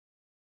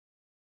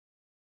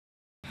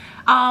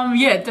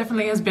Yeah, it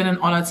definitely has been an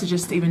honor to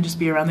just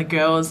be around the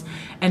girls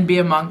and be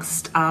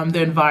amongst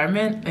the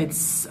environment.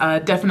 It's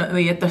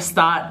definitely at the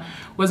start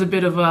was a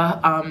bit of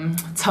a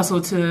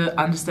tussle to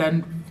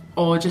understand,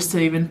 or just to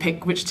even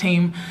pick which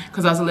team,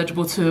 because I was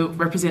eligible to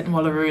represent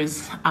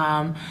Wallaroos,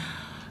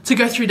 to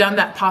go through down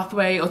that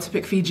pathway or to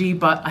pick Fiji.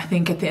 But I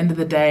think at the end of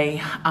the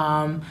day,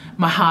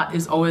 my heart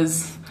is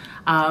always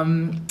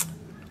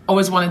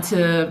wanted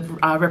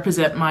to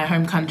represent my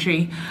home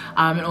country,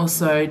 and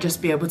also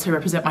just be able to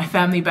represent my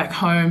family back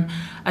home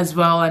as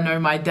well. I know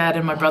my dad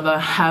and my brother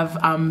have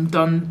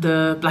donned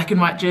the black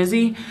and white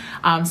jersey,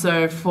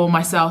 so for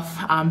myself,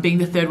 being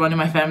the third one in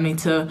my family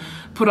to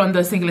put on the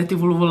Singileti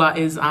Vulavula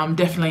is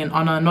definitely an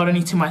honor, not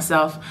only to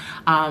myself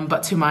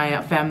but to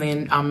my family.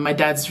 And my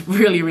dad's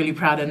really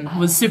proud and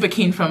was super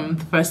keen from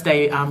the first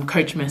day.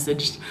 Coach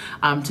messaged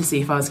to see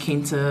if I was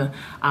keen to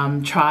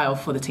trial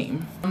for the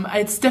team.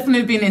 It's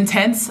definitely been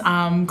intense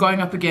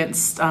going up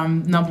against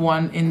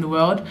 #1 in the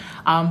world,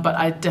 but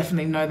I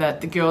definitely know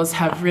that the girls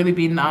have really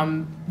been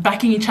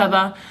backing each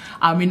other.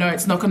 We know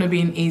it's not going to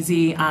be an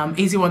easy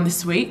one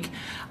this week,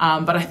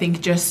 but I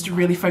think just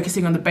really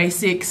focusing on the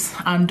basics,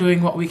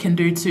 doing what we can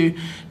do to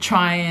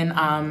try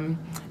and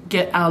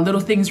get our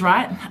little things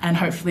right, and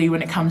hopefully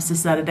when it comes to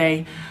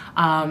Saturday,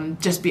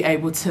 just be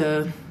able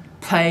to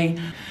play,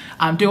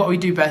 do what we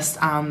do best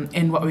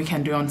in what we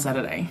can do on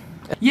Saturday.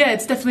 Yeah,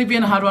 it's definitely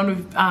been a hard one.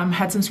 We've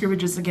had some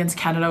scrimmages against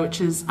Canada, which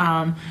has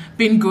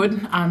been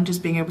good,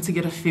 just being able to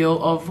get a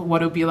feel of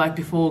what it'll be like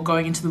before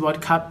going into the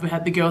World Cup.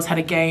 The girls had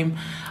a game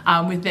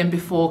with them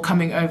before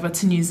coming over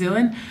to New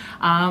Zealand.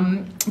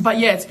 But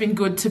yeah, it's been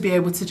good to be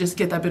able to just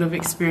get that bit of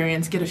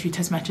experience, get a few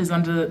test matches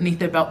underneath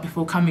their belt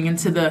before coming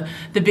into the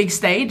big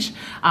stage.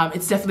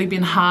 It's definitely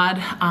been hard,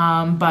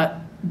 but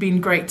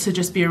been great to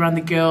just be around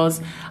the girls,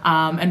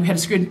 and we had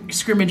a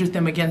scrimmage with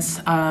them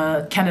against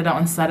Canada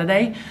on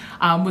Saturday.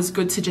 Was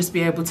good to just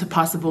be able to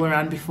pass the ball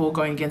around before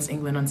going against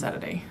England on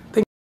Saturday.